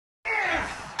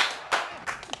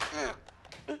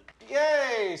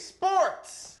Yay,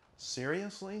 sports!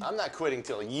 Seriously? I'm not quitting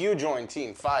till you join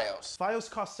Team FiOS. FiOS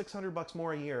costs $600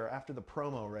 more a year after the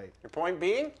promo rate. Your point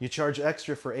being? You charge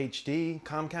extra for HD,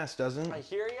 Comcast doesn't. I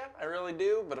hear ya, I really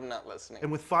do, but I'm not listening.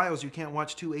 And with FiOS, you can't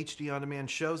watch 2 HD on-demand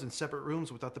shows in separate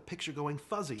rooms without the picture going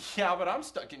fuzzy. Yeah, but I'm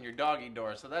stuck in your doggy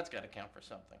door, so that's gotta count for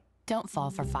something. Don't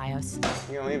fall for FiOS.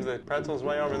 You gonna leave the pretzels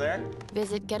way over there?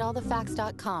 Visit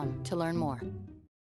getallthefacts.com to learn more.